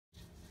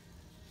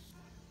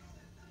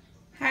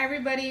Hi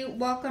everybody,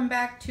 welcome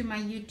back to my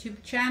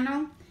YouTube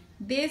channel.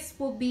 This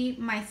will be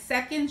my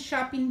second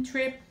shopping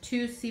trip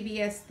to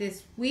CVS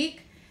this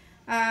week.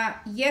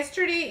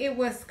 Yesterday it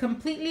was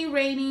completely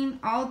raining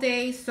all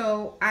day,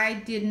 so I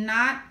did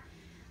not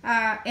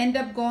end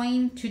up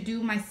going to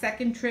do my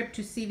second trip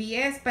to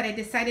CVS, but I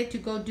decided to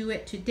go do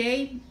it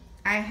today.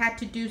 I had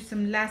to do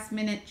some last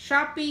minute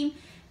shopping,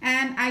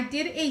 and I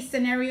did a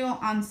scenario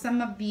on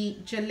some of the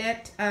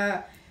Gillette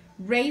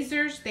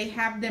razors. They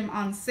have them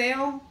on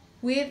sale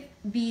with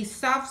the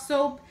soft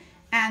soap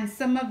and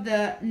some of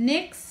the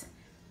NYX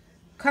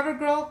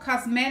CoverGirl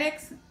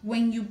Cosmetics.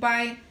 When you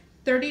buy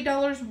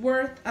 $30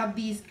 worth of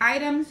these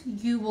items,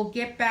 you will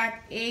get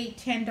back a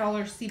 $10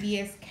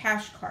 CVS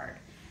cash card.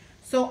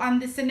 So on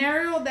the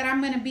scenario that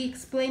I'm going to be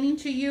explaining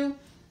to you,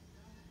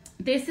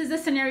 this is a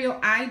scenario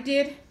I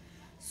did.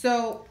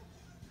 So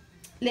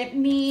let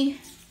me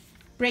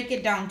break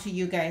it down to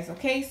you guys,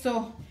 okay?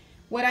 So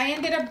what I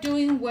ended up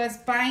doing was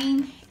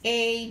buying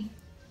the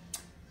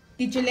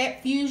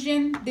Gillette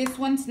Fusion. This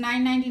one's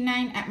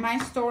 $9.99 at my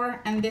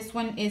store, and this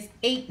one is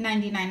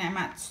 $8.99 at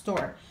my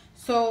store.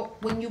 So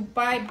when you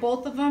buy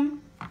both of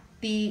them,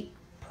 the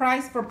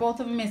price for both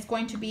of them is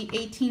going to be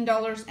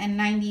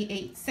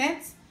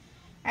 $18.98.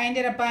 I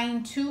ended up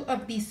buying two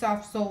of the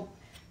soft soap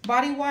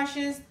body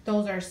washes.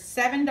 Those are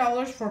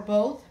 $7 for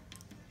both.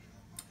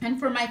 And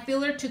for my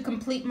filler to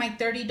complete my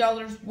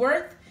 $30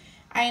 worth,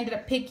 I ended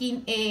up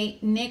picking a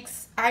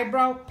NYX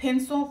eyebrow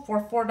pencil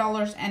for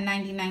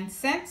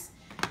 $4.99.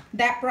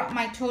 That brought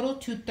my total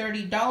to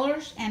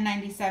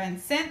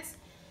 $30.97.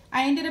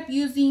 I ended up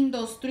using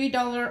those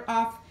 $3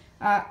 off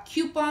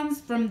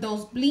coupons from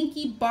those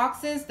Blinky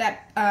boxes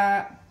that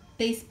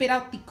they spit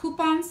out the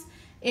coupons.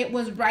 It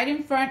was right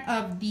in front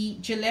of the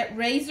Gillette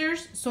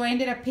razors, so I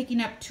ended up picking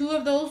up two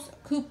of those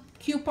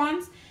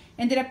coupons.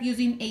 Ended up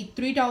using a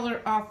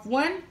 $3 off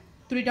one,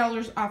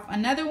 $3 off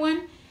another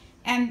one.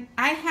 And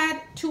I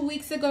had 2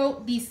 weeks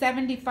ago the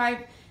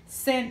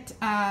 75-cent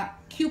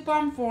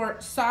coupon for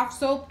soft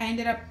soap. I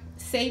ended up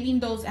saving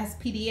those as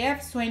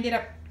PDFs, so I ended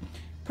up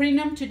printing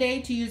them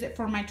today to use it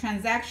for my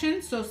transaction.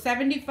 So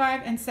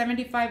 75 and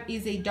 75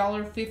 is a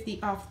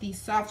 $1.50 off the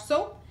soft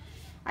soap.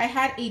 I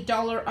had a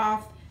 $1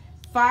 off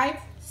 5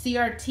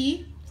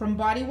 CRT from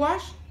Body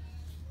Wash.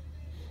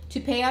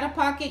 To pay out of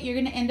pocket, you're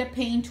going to end up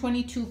paying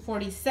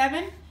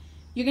 $22.47.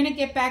 You're going to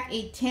get back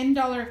a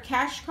 $10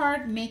 cash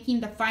card, making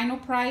the final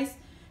price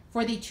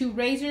for the two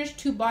razors,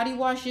 two body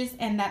washes,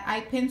 and that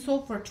eye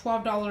pencil for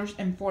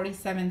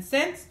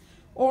 $12.47,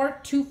 or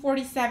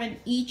 $2.47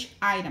 each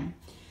item.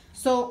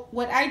 So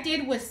what I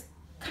did was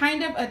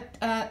kind of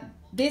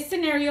this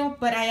scenario,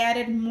 but I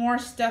added more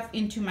stuff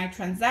into my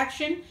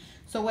transaction.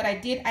 So what I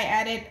did, I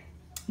added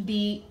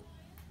the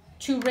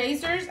two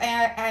razors, I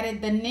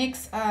added the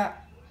NYX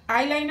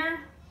eyeliner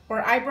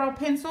or eyebrow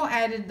pencil,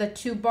 I added the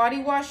two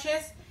body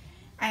washes.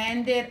 I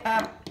ended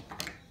up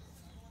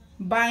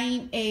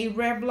buying a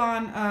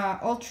Revlon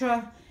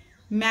Ultra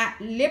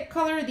Matte Lip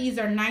Color. These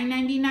are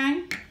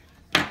 $9.99.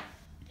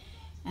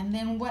 And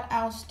then what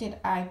else did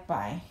I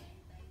buy?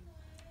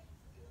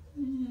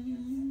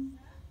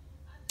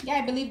 Yeah,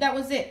 I believe that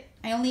was it.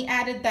 I only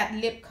added that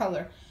lip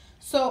color.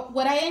 So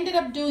what I ended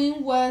up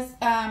doing was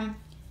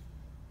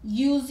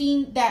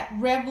using that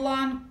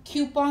Revlon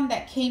coupon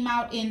that came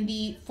out in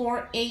the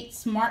 4/8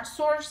 Smart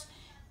Source.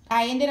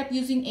 I ended up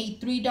using a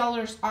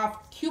 $3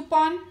 off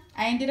coupon.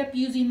 I ended up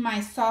using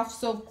my soft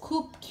soap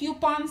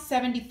coupon,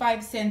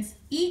 75 cents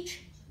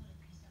each.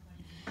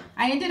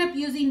 I ended up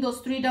using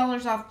those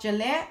 $3 off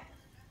Gillette.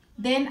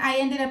 Then I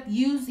ended up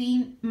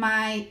using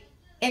my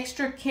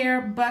extra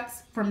care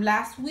bucks from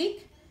last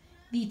week,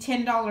 the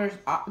 $10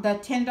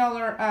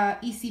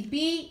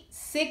 ECB,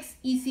 6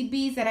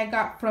 ECBs that I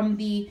got from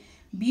the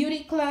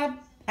Beauty Club.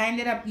 I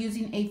ended up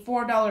using a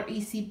 $4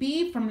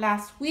 ECB from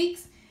last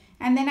week's.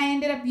 And then I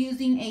ended up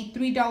using a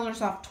 $3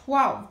 off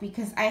 12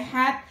 because I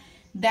had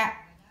that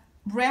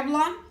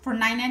Revlon for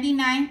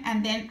 $9.99,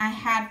 and then I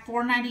had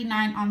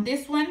 $4.99 on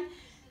this one.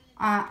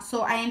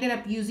 So I ended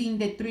up using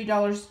the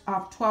 $3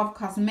 off 12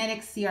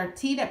 Cosmetics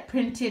CRT that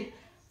printed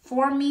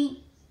for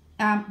me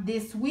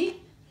this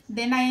week.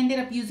 Then I ended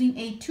up using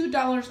a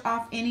 $2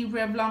 off any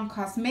Revlon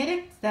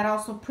Cosmetics that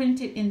also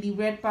printed in the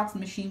red box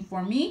machine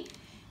for me.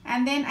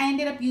 And then I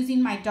ended up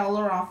using my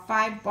 $1 off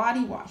 5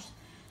 body wash.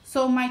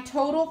 So my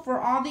total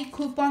for all the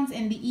coupons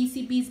and the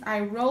ECBs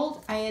I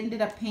rolled, I ended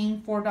up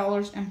paying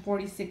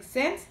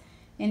 $4.46.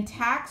 In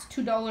tax,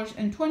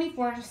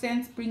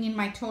 $2.24, bringing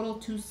my total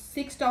to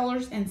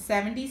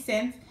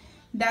 $6.70.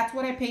 That's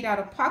what I paid out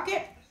of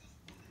pocket.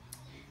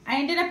 I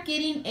ended up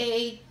getting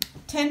a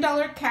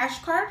 $10 cash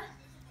card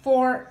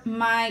for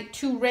my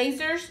two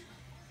razors,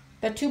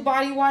 the two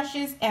body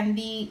washes, and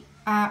the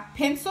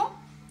pencil.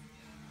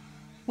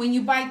 When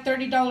you buy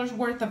 $30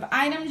 worth of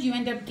items, you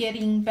end up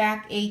getting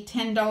back a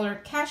 $10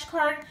 cash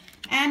card.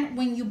 And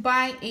when you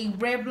buy a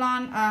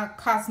Revlon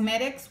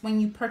Cosmetics,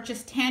 when you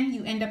purchase 10,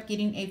 you end up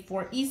getting a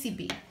 4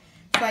 ECB.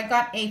 So I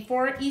got a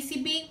 4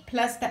 ECB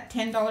plus that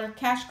 $10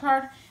 cash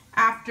card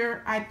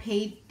after I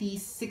paid the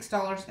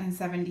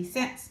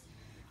 $6.70.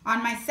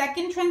 On my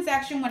second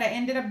transaction, what I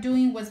ended up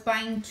doing was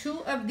buying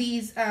 2 of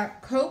these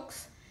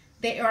Cokes.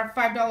 They are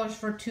 $5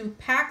 for 2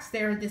 packs.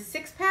 They're the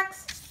 6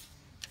 packs.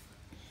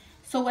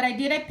 So what I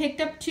did, I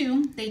picked up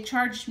 2. They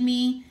charged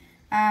me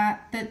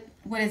the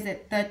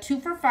 2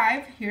 for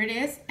 $5. Here it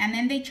is. And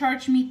then they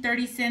charged me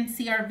 30 cents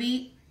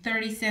CRV,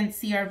 30 cents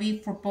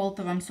CRV for both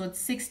of them. So it's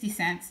 60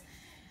 cents.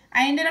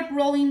 I ended up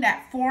rolling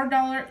that $4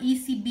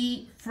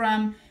 ECB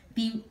from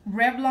the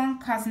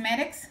Revlon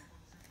Cosmetics.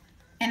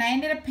 And I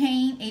ended up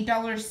paying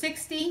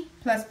 $1.60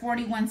 plus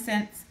 41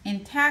 cents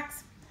in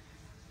tax,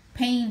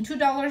 paying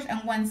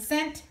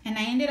 $2.01, and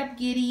I ended up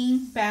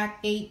getting back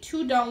a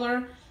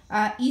 $2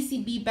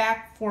 ECB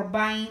back for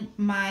buying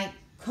my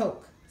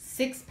Coke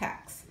 6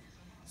 packs.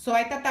 So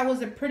I thought that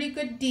was a pretty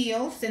good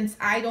deal since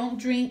I don't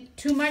drink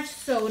too much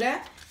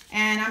soda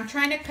and I'm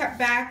trying to cut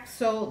back,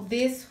 so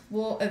this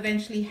will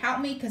eventually help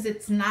me because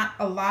it's not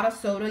a lot of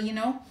soda, you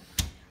know.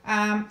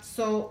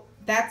 So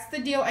that's the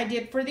deal I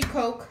did for the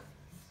Coke.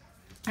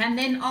 And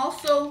then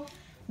also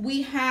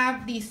we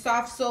have the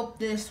soft soap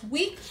this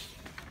week.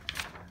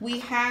 We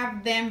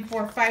have them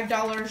for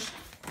 $5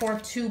 for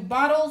 2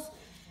 bottles.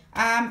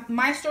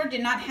 My store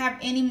did not have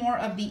any more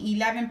of the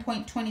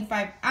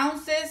 11.25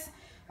 ounces,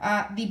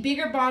 the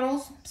bigger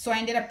bottles. So I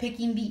ended up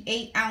picking the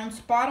 8-ounce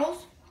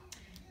bottles.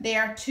 They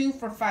are 2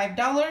 for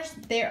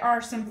 $5. There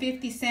are some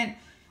 50-cent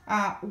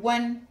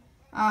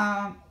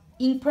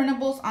ink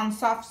printables on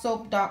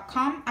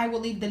softsoap.com. I will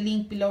leave the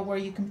link below where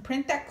you can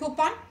print that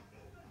coupon.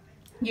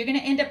 You're going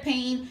to end up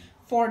paying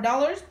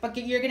 $4, but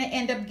you're going to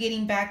end up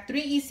getting back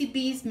 3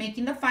 ECBs,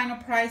 making the final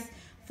price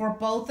for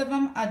both of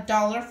them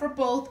 $1 for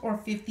both, or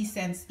 50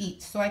 cents each.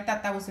 So I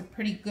thought that was a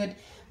pretty good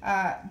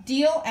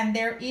deal, and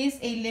there is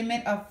a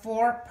limit of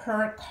 4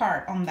 per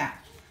card on that.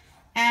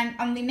 And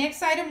on the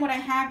next item, what I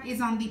have is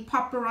on the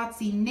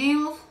Paparazzi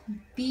nails.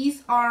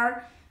 These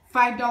are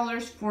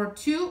 $5 for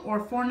 2 or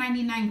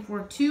 $4.99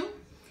 for 2.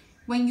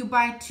 When you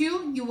buy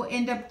 2, you will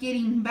end up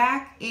getting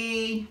back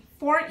a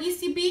 4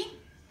 ECB.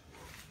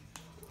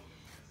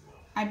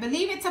 I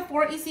believe it's a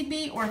 4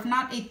 ECB, or if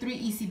not, a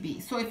 3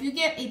 ECB. So if you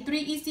get a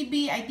 3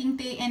 ECB, I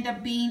think they end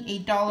up being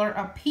 $1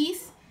 a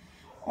piece.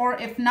 Or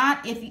if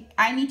not,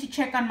 I need to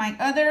check on my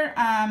other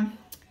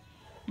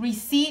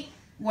receipt,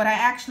 what I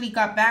actually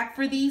got back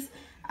for these.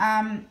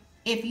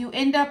 If you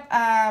end up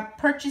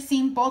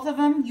purchasing both of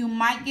them, you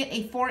might get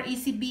a 4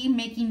 ECB,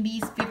 making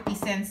these 50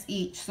 cents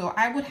each. So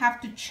I would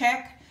have to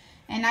check,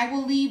 and I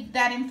will leave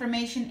that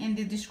information in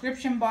the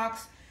description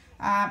box.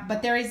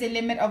 But there is a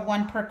limit of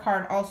 1 per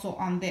card also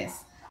on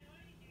this.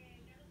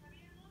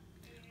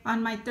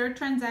 On my third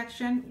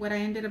transaction, what I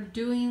ended up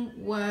doing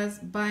was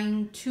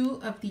buying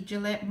 2 of the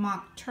Gillette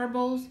Mach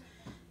Turbos.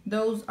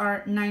 Those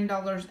are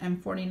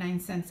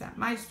 $9.49 at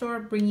my store,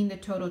 bringing the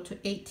total to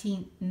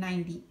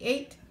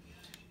 $18.98.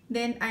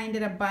 Then I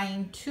ended up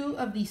buying 2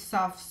 of the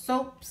soft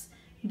soaps.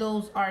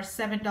 Those are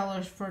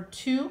 $7 for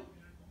 2.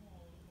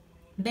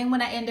 Then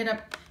what I ended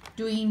up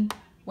doing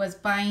was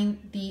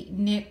buying the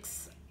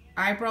NYX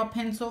eyebrow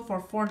pencil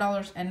for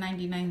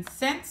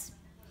 $4.99.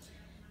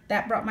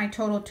 That brought my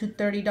total to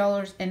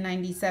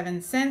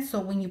 $30.97.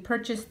 So when you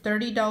purchase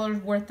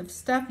 $30 worth of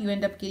stuff, you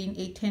end up getting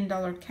a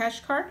 $10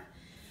 cash card.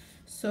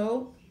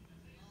 So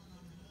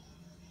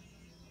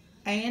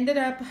I ended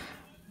up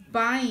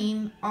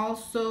buying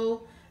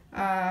also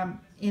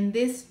in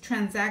this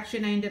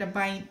transaction, I ended up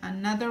buying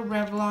another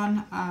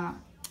Revlon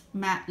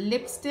matte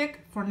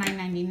lipstick for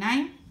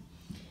 $9.99.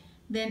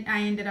 Then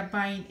I ended up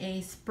buying a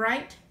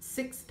Sprite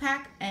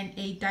 6-pack and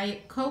a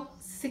Diet Coke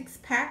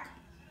 6-pack.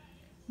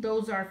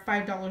 Those are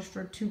 $5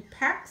 for 2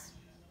 packs.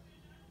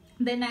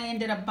 Then I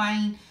ended up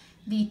buying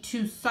the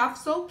 2 soft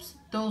soaps.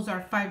 Those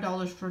are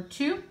 $5 for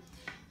 2.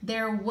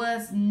 There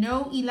was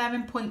no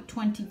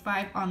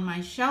 11.25 on my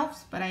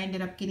shelves, but I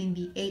ended up getting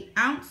the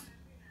 8-ounce,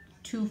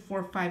 2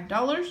 for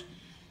 $5.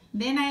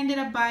 Then I ended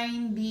up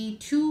buying the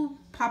 2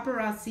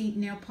 Paparazzi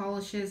nail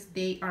polishes.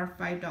 They are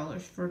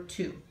 $5 for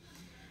 2.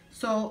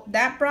 So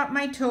that brought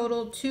my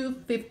total to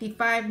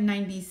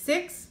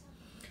 $55.96.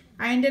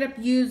 I ended up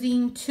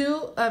using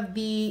 2 of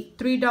the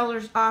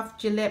 $3 off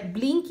Gillette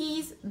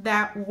Blinkies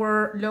that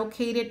were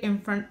located in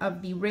front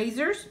of the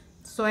razors.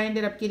 So I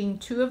ended up getting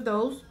 2 of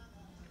those.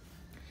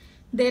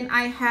 Then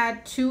I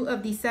had 2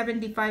 of the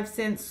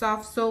 75-cent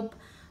soft soap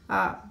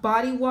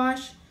body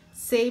wash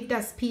saved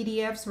as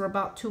PDFs for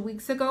about 2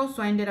 weeks ago.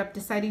 So I ended up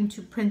deciding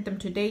to print them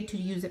today to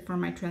use it for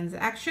my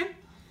transaction.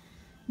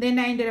 Then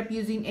I ended up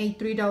using a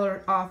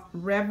 $3 off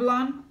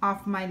Revlon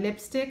off my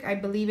lipstick. I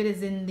believe it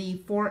is in the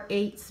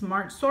 4-8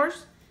 Smart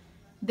Source.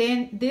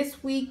 Then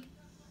this week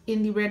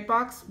in the red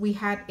box, we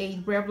had a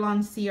Revlon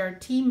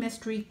CRT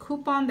mystery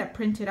coupon that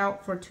printed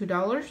out for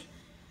 $2.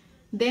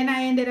 Then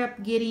I ended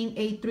up getting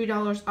a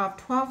 $3 off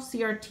 12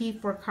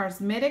 CRT for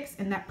cosmetics,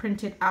 and that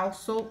printed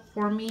also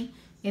for me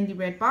in the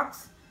red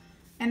box.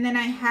 And then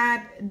I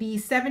had the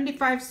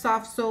 75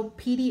 soft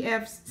soap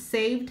PDFs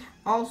saved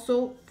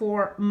also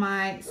for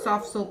my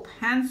soft soap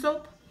hand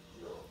soap.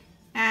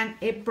 And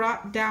it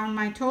brought down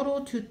my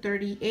total to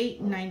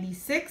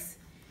 $38.96.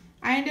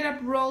 I ended up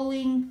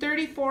rolling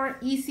 34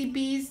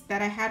 ECBs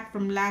that I had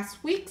from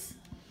last week's.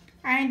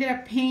 I ended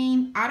up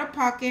paying out of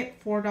pocket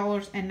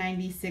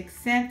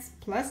 $4.96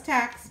 plus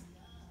tax.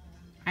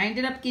 I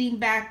ended up getting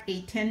back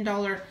a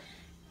 $10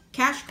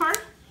 cash card.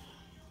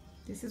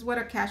 This is what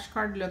a cash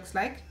card looks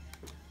like.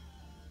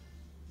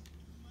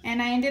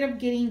 And I ended up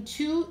getting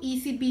 2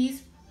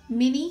 ECBs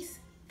minis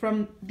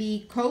from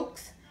the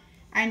Cokes.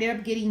 I ended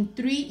up getting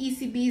 3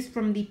 ECBs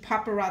from the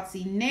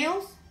Paparazzi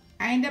nails.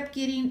 I ended up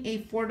getting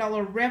a $4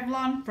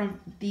 Revlon from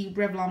the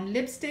Revlon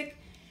lipstick.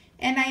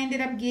 And I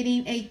ended up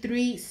getting a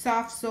 3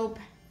 soft soap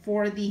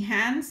for the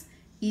hands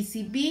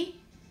ECB,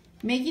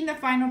 making the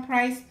final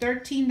price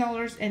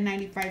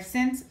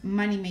 $13.95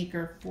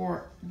 moneymaker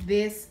for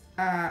this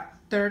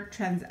third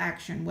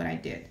transaction, what I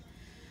did.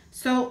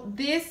 So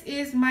this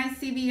is my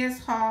CVS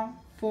haul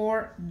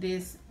for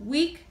this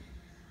week.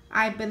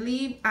 I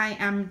believe I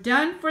am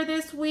done for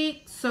this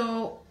week.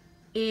 So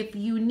if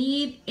you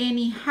need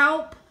any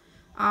help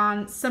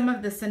on some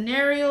of the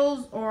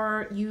scenarios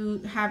or you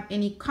have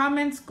any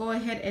comments, go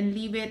ahead and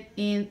leave it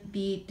in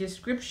the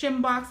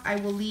description box. I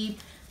will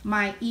leave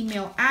my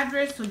email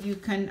address so you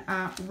can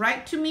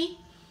write to me.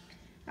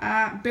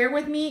 Bear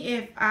with me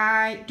if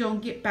I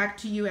don't get back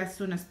to you as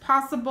soon as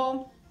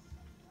possible.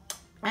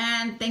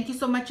 And thank you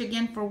so much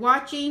again for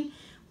watching.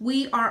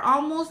 We are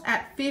almost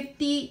at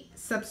 50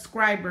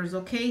 subscribers,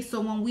 okay? So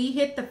when we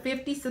hit the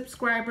 50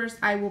 subscribers,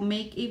 I will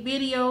make a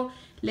video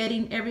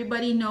letting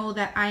everybody know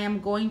that I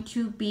am going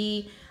to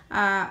be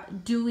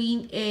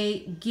doing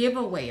a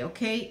giveaway,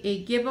 okay?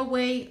 A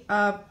giveaway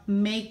of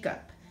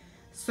makeup.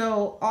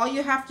 So all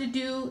you have to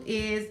do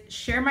is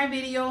share my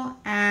video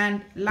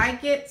and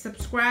like it,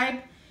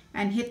 subscribe,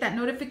 and hit that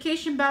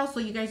notification bell so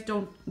you guys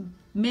don't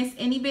miss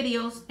any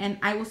videos. And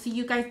I will see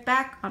you guys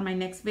back on my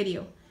next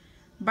video.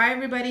 Bye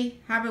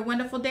everybody. Have a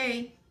wonderful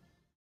day.